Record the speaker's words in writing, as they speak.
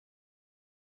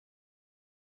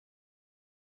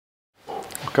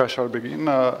Okay, I shall begin.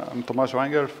 I'm Tomaž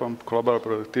Vajngerl from Collaborative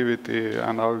Productivity,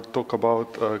 and I'll talk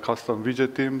about custom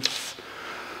widget teams.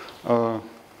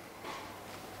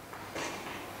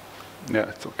 Yeah,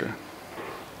 it's okay.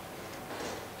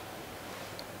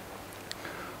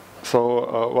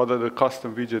 So what are the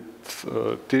custom widget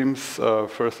teams?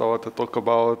 First, I want to talk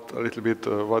about a little bit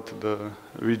what the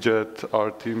widgets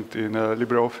are themed in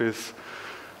LibreOffice.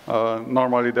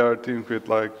 Normally, they are themed with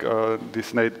like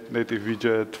this native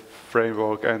widget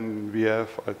framework, and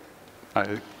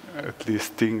I at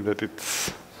least think that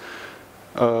it's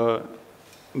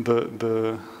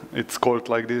it's called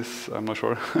like this. I'm not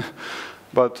sure,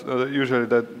 but usually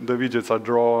the widgets are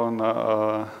drawn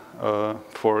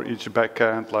for each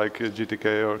backend, like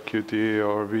GTK or Qt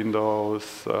or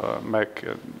Windows, Mac,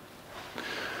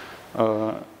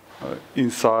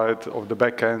 inside of the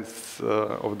backends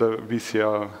of the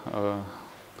VCL.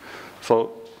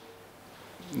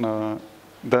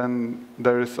 Then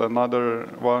there is another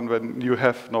one when you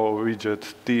have no widget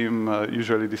theme.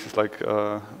 Usually this is like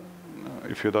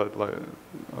if you don't like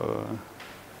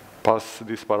pass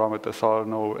these parameters are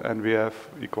no NVF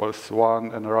equals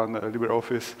 1 and run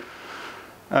LibreOffice,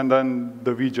 and then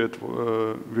the widgets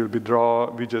will be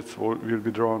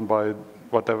drawn by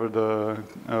whatever the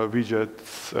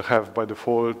widgets have by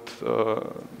default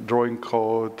drawing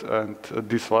code, and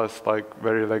this was like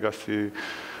very legacy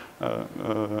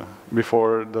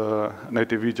before the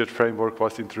native widget framework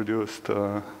was introduced.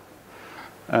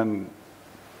 And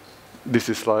this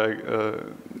is like,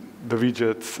 the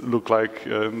widgets look like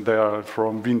they are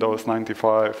from Windows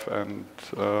 95, and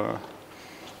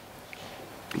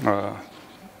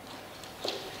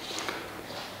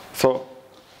so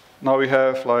now we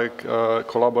have like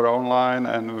Collabora Online,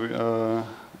 and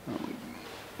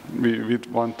we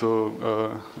want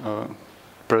to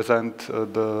present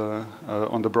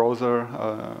on the browser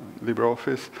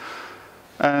LibreOffice,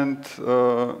 and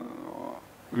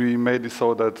we made it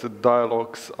so that the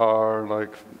dialogues are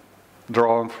like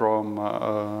drawn from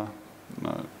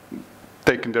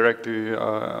taken directly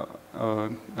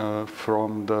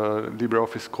from the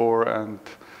LibreOffice core and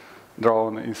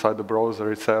drawn inside the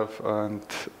browser itself. And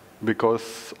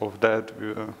because of that,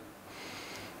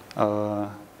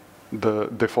 the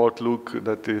default look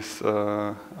that is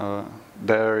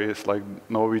there is like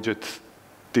no widget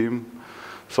theme,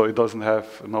 so it doesn't have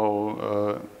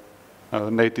no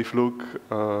native look,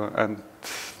 and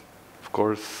of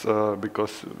course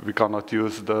because we cannot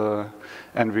use the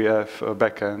NVF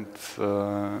backend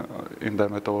in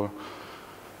them at all.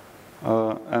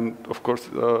 And of course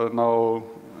now,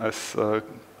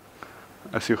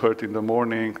 as you heard in the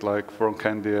morning, like from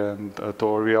Candy and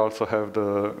Tor, we also have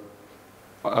the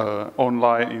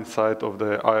online inside of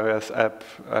the iOS app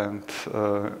and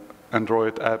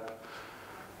Android app,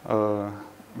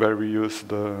 where we use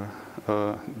the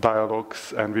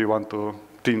dialogues, and we want to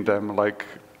theme them like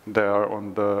they are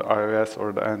on the iOS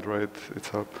or the Android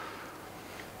itself.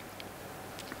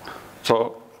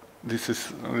 So this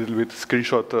is a little bit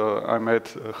screenshot I made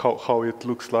how it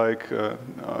looks like.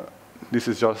 This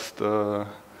is just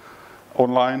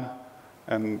online,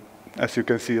 and as you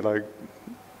can see, like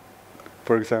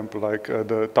for example, like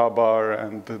the tab bar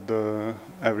and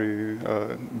every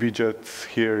widget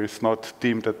here is not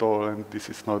themed at all, and this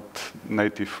is not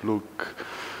native look,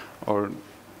 or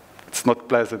it's not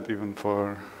pleasant even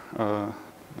for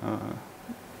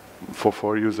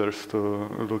users to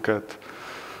look at.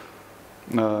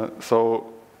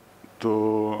 So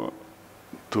to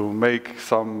make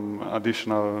some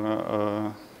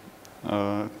additional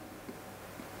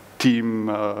theme,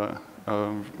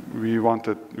 we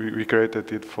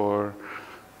created it for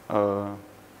the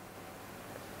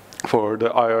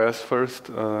iOS first,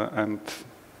 and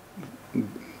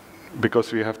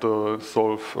because we have to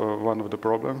solve one of the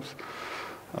problems.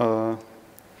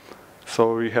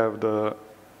 So we have the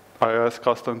iOS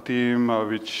custom theme,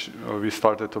 which we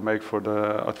started to make for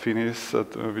the Adfinis,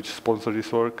 which sponsored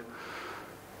this work.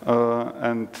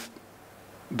 And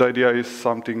the idea is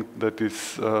something that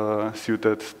is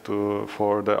suited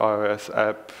for the iOS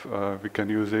app. We can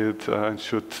use it and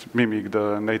should mimic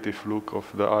the native look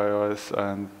of the iOS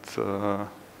and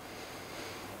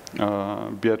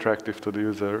be attractive to the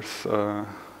users.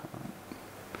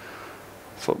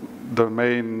 So the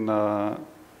main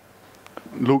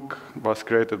look was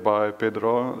created by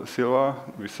Pedro Silva,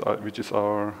 which is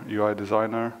our UI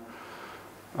designer,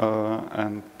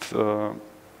 and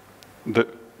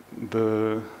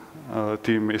the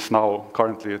team is now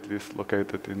currently at least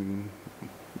located in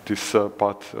this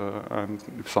path, and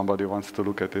if somebody wants to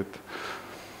look at it.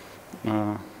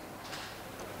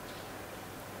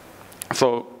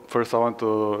 So first I want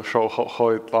to show how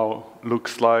it now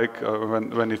looks like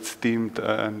when it's themed,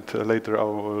 and later I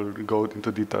will go into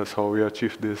details how we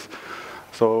achieve this.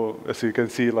 So as you can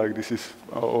see, like this is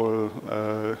all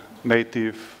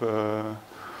native,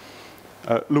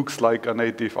 looks like a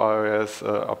native iOS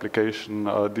application.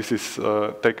 This is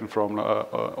taken from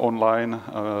online,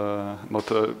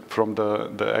 not from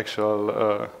the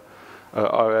actual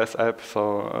iOS app.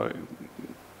 So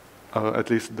at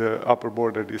least the upper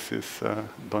border, this is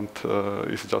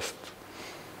is just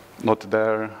not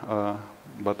there,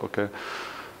 but okay.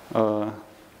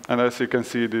 And as you can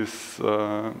see, this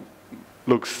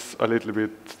looks a little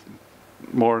bit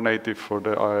more native for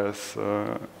the iOS,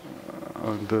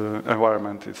 the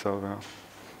environment itself. Yeah.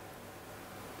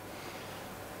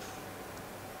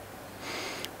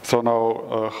 So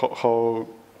now,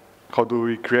 how do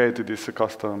we create this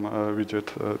custom widget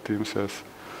themes? Yes.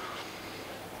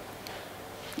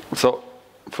 So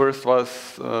first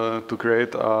was to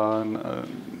create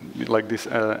like this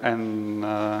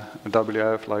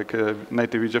NWF, like a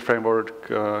native widget framework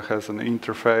has an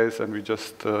interface, and we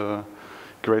just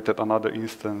created another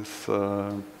instance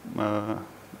of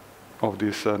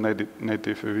this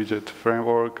native widget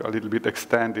framework, a little bit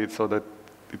extended so that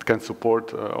it can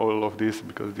support all of this,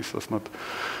 because this was not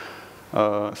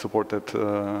supported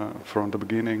from the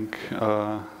beginning.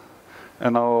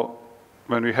 And now,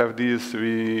 when we have this,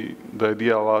 the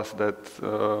idea was that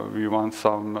we want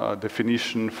some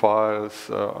definition files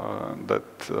that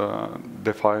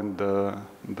define the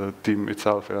theme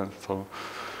itself. Yeah. So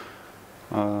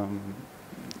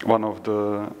one of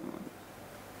the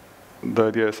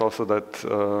idea is also that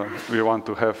we want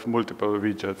to have multiple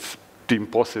widgets theme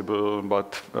possible,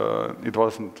 but it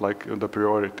wasn't like the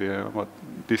priority. But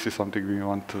this is something we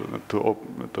want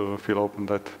to feel open,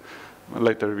 that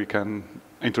later we can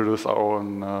introduce our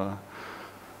own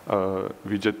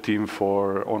widget theme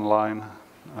for online.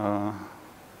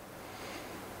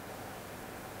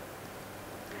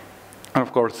 And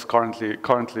of course, currently,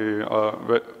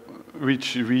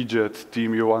 which widget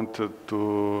theme you want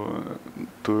to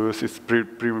use is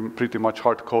pretty much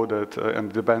hard-coded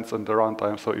and depends on the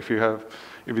runtime. So if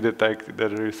we detect that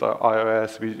there is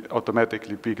iOS, we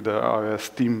automatically pick the iOS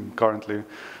theme currently,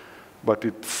 but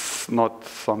it's not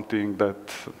something that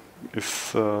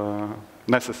is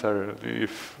necessary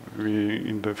if we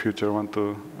in the future want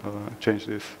to change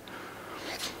this.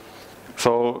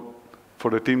 So for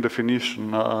the theme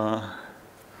definition,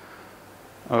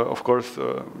 of course,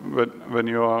 when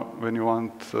you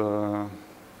want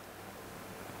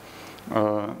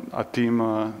a theme,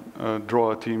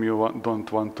 draw a theme, you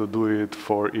don't want to do it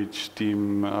for each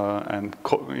theme and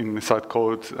inside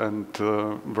code and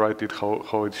write it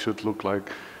how it should look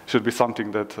like. It should be something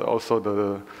that also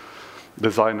the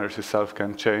designers itself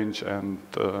can change and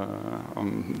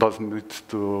doesn't need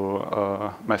to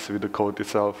mess with the code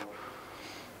itself.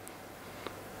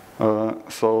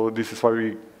 So this is why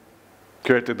we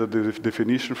created the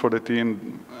definition for the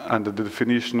theme, and the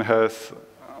definition has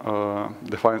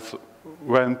defines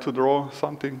when to draw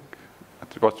something,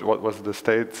 what was the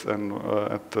states, and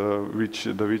at which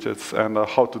the widgets, and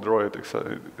how to draw it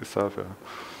itself. Yeah.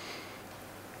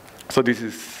 So this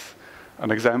is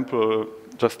an example,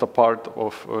 just a part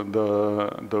of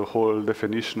the whole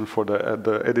definition for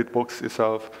the edit box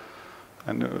itself.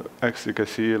 And as you can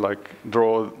see, like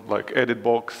draw like edit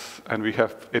box, and we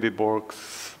have edit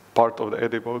box, part of the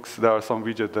edit box. There are some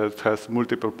widgets that has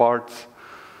multiple parts,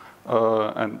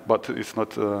 but it's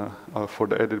not for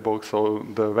the edit box. So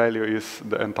the value is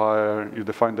the entire. You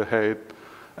define the height,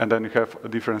 and then you have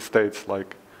different states.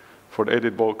 Like for the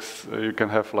edit box, you can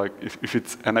have like if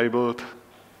it's enabled,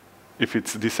 if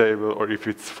it's disabled, or if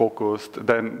it's focused.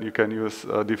 Then you can use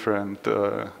different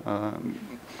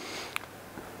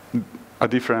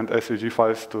SVG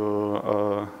files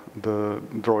to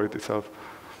draw it itself.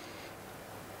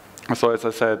 So as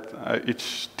I said,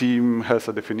 each theme has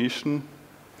a definition.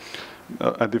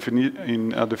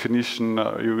 In a definition,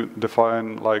 you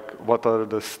define like what are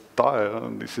the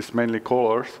style. This is mainly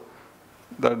colors.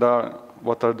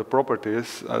 What are the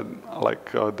properties,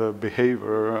 like the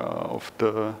behavior of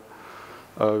the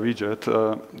widget.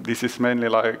 This is mainly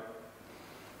like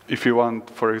if you want,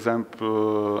 for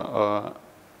example,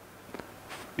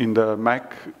 in the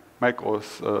Mac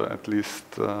OS at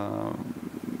least,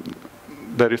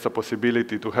 there is a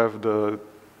possibility to have the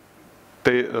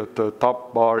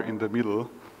top bar in the middle,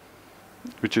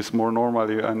 which is more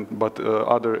normally, but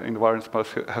other environments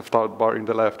must have top bar in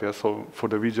the left. Yeah. So for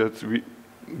the widgets,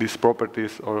 these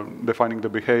properties or defining the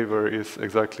behavior is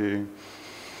exactly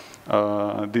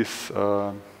this.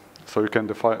 So you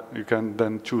can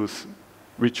then choose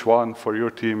which one for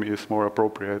your team is more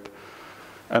appropriate.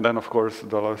 And then, of course,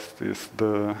 the last is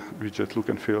the widget look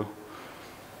and feel.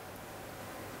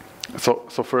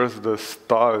 So first, the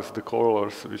styles, the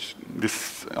colors, which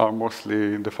these are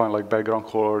mostly defined like background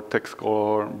color, text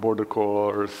color, border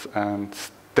colors, and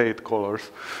state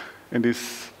colors. In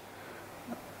this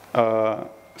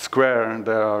square,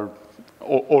 there are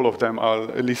all of them are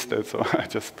listed, so I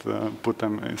just put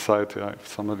them inside if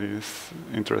somebody is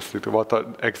interested in what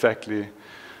exactly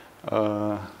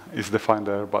is defined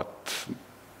there. But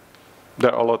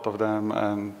there are a lot of them,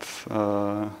 and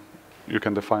you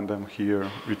can define them here,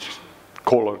 which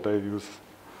color they use.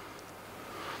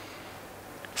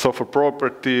 So for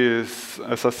properties,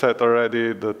 as I said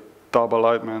already, the tab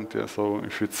alignment, so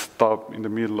if it's tab in the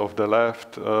middle of the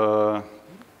left,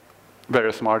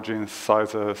 various margins,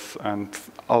 sizes, and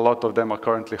a lot of them are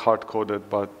currently hard-coded,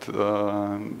 but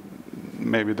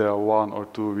maybe there are one or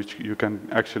two which you can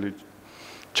actually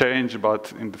change,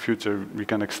 but in the future we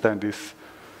can extend this.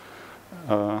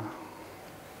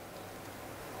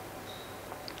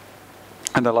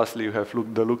 And then lastly, you have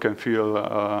the look and feel.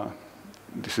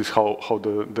 This is how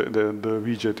the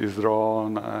widget is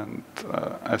drawn, and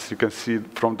as you can see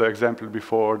from the example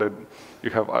before, that you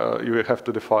have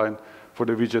to define for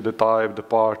the widget the type, the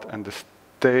part, and the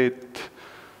state.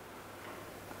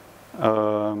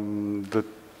 The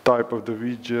type of the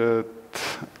widget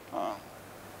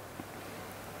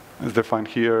is defined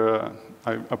here.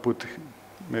 I put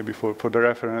maybe for the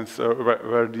reference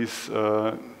where these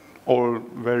all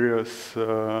various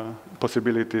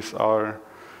possibilities are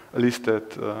listed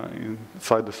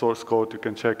inside the source code. You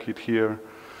can check it here,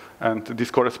 and this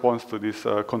corresponds to this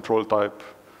control type.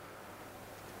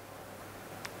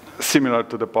 Similar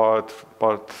to the part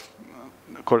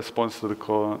corresponds to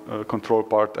the control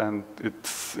part, and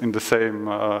it's in the same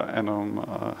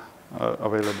enum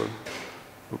available.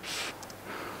 Oops.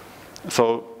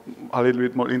 So a little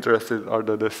bit more interested are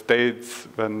the states.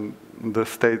 When the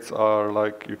states are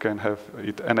like, you can have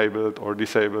it enabled or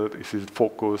disabled. Is it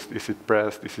focused? Is it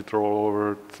pressed? Is it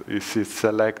rollover? Is it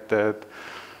selected?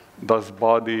 Does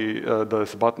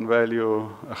button value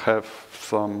have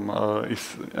some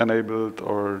is enabled,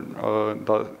 or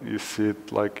is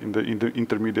it like in the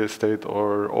intermediate state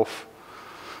or off?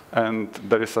 And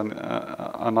there is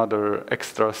another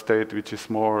extra state which is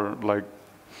more like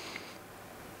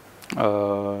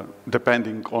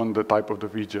depending on the type of the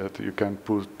widget, you can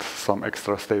put some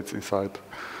extra states inside.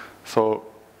 So,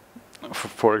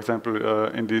 for example,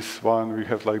 in this one, we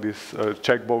have like this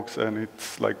checkbox, and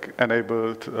it's like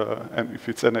enabled, and if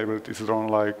it's enabled, it's drawn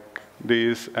like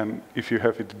this, and if you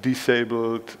have it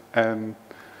disabled and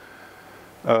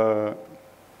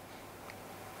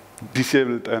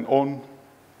on,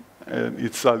 and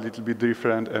it's a little bit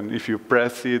different, and if you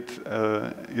press it,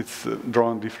 it's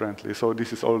drawn differently. So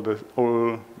this is all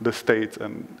the states,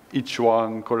 and each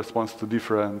one corresponds to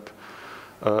different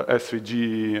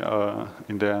SVG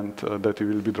in the end that it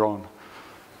will be drawn.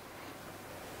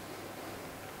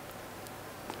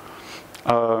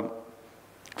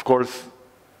 Of course,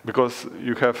 because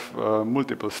you have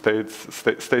multiple states,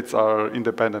 states are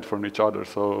independent from each other,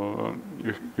 so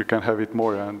you can have it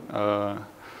more. And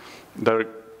there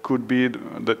could be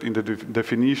that in the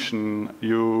definition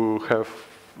you have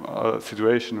a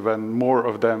situation when more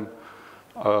of them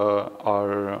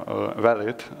are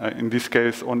valid. In this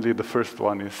case, only the first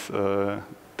one is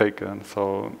taken.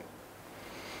 So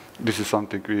this is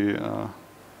something we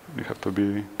have to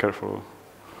be careful.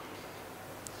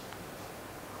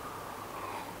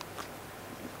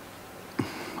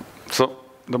 So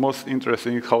the most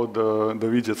interesting is how the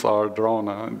widgets are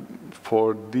drawn.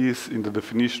 For this, in the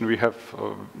definition, we have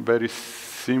very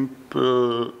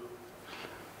simple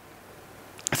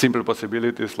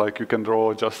possibilities, like you can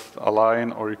draw just a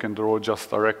line, or you can draw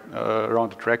just a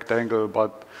rounded rectangle,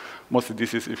 but mostly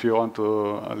this is if you want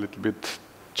to a little bit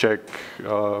check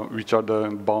which are the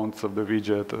bounds of the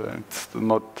widget. It's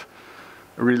not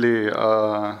really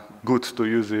good to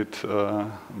use it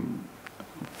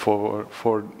for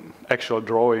actual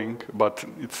drawing, but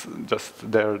it's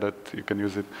just there that you can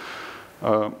use it.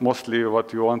 Mostly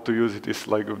what you want to use it is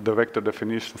like the vector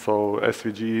definition, so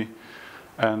SVG,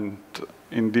 and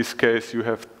in this case you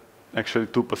have actually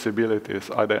two possibilities,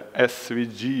 either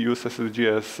SVG, use SVG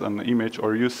as an image,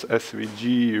 or use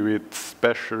SVG with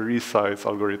special resize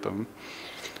algorithm.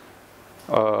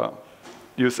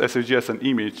 Use SVG as an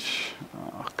image,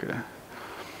 okay.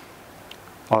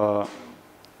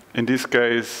 In this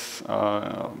case,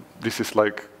 this is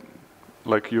like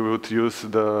you would use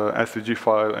the SVG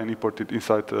file and import it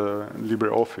inside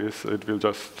LibreOffice. It will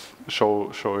just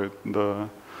show it the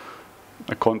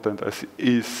content as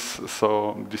is.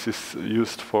 So this is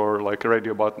used for like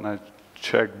radio button. I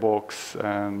checkbox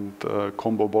and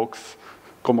combo box.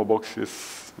 Combo box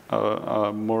is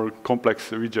a more complex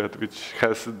widget which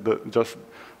has just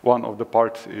one of the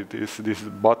parts. It is this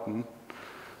button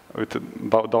with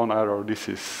a down arrow. This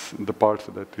is the part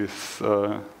that is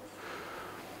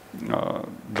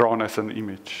drawn as an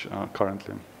image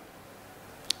currently.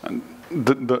 And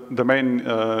the main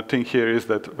thing here is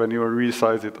that when you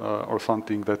resize it or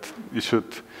something, that you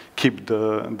should keep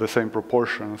the same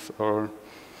proportions, or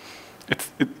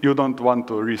you don't want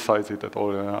to resize it at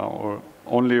all, or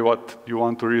only what you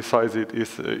want to resize it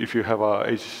is if you have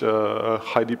a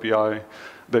high DPI,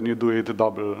 then you do it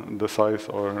double the size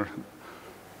or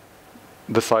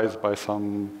the size by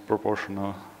some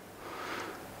proportional.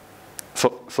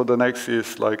 So the next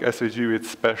is like SVG with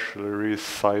special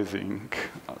resizing.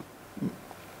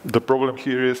 The problem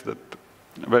here is that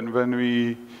when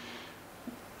we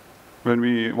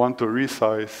want to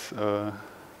resize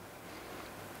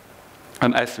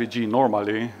an SVG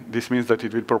normally, this means that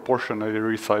it will proportionally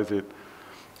resize it.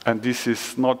 And this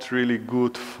is not really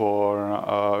good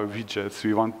for widgets.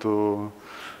 We want to,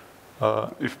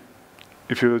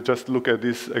 if you just look at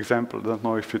this example, I don't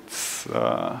know if it's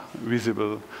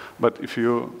visible, but if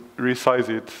you resize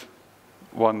it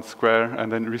one square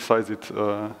and then resize it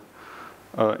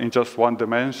in just one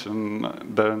dimension,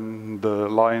 then the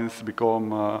lines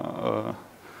become,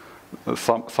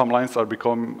 some lines are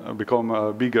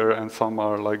become bigger and some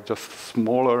are like just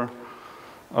smaller.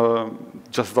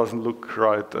 Just doesn't look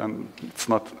right, and it's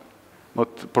not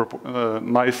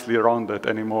nicely rounded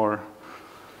anymore.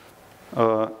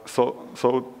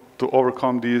 So to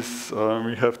overcome this,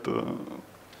 we have to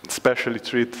specially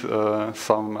treat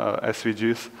some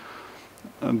SVGs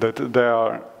that they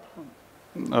are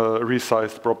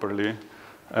resized properly.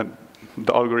 And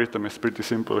the algorithm is pretty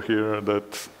simple here,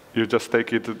 that you just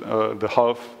take it the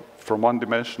half from one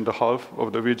dimension, the half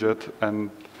of the widget, and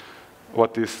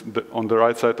what is on the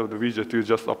right side of the widget, you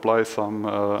just apply some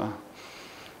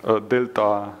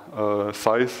delta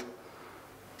size.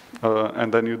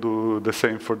 And then you do the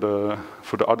same for the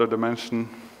other dimension,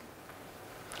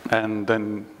 and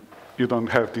then you don't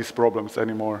have these problems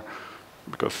anymore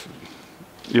because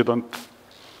you don't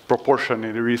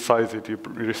proportionally resize it. You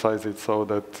resize it so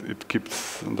that it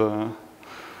keeps the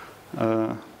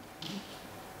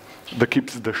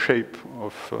shape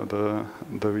of the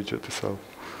widget itself.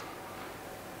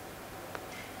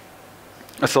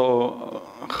 So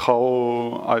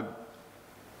how I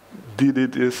did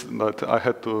it is that I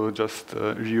had to just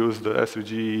reuse the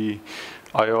SVG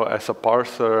IO as a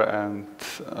parser and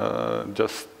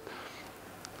just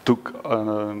took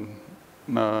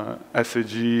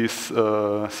SVG's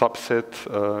subset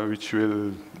which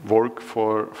will work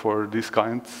for these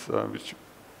kinds,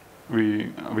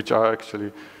 which are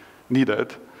actually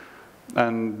needed.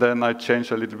 And then I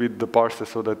changed a little bit the parser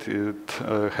so that it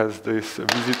has this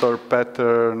visitor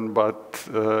pattern, but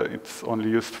it's only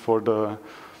used for the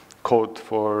code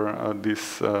for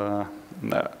this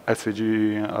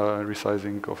SVG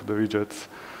resizing of the widgets.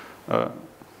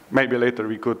 Maybe later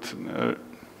we could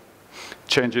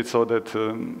change it so that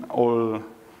all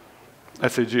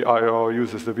SVG IO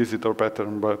uses the visitor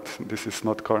pattern, but this is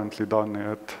not currently done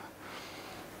yet.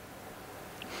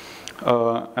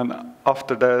 And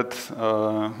after that,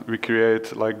 we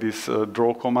create like this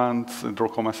draw commands. Draw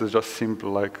commands is just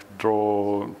simple, like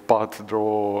draw path,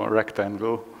 draw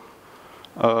rectangle,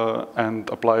 and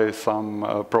apply some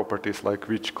properties like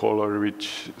which color,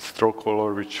 which stroke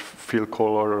color, which fill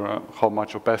color, how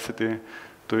much opacity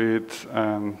to it,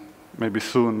 and maybe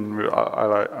soon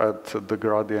I'll add the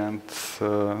gradients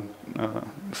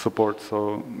support,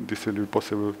 so this will be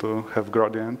possible to have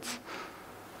gradients.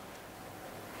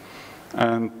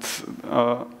 And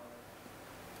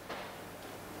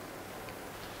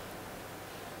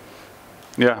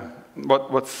yeah,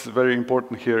 what's very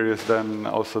important here is then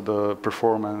also the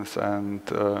performance and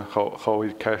how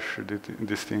we cache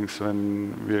these things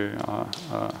when we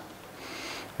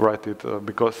write it.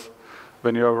 Because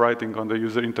when you are writing on the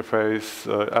user interface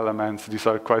elements, these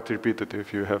are quite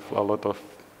repetitive. You have a lot of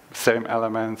same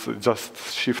elements just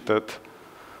shifted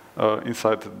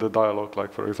inside the dialog,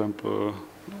 like for example,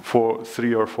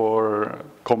 three or four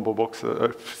combo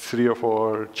boxes, 3 or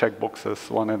 4 checkboxes,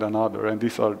 one and another, and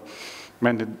these are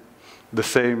mainly the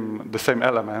same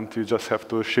element. You just have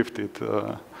to shift it,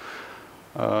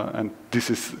 and this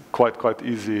is quite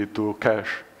easy to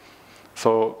cache.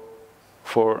 So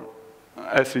for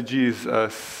SVGs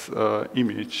as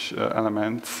image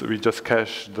elements, we just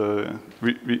cache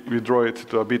we draw it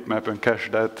to a bitmap and cache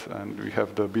that, and we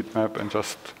have the bitmap and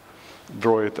just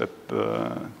draw it at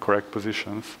the correct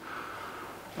positions.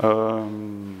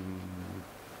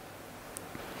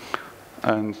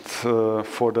 And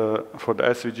for the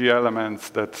SVG elements,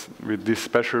 that with this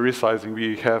special resizing,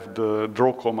 we have the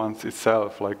draw commands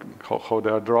itself, like how they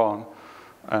are drawn,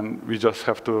 and we just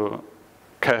have to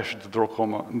cache the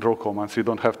draw commands. We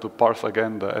don't have to parse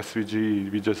again the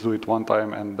SVG. We just do it one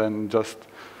time and then just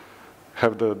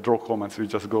have the draw commands. We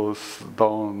just goes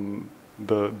down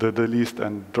the list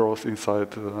and draws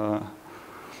inside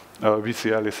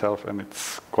VCL itself, and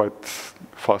it's quite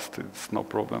fast. It's no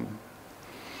problem.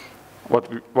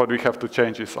 What we have to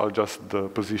change is just the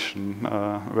position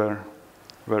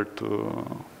where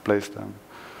to place them.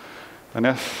 And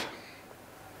yes,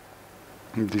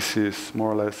 this is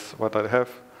more or less what I have.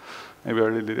 Maybe a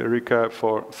little recap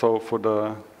for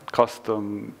the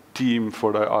custom theme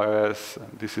for the iOS.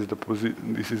 This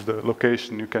is the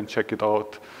location. You can check it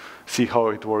out, see how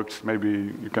it works.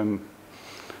 Maybe you can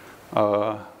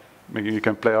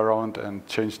play around and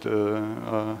change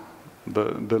the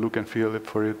look and feel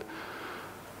for it.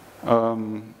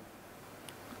 And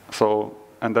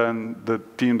then the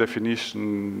theme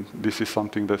definition, this is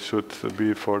something that should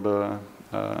be for the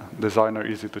designer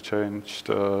easy to change.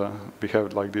 We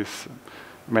have like this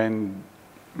main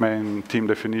theme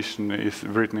definition is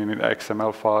written in an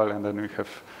XML file, and then we have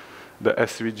the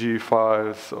SVG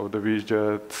files of the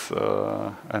widgets,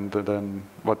 and then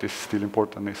what is still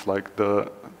important is like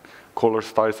the color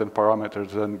styles and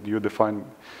parameters, and you define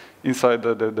inside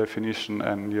the definition,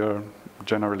 and you're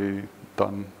generally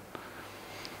done.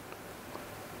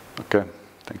 Okay,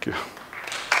 thank you.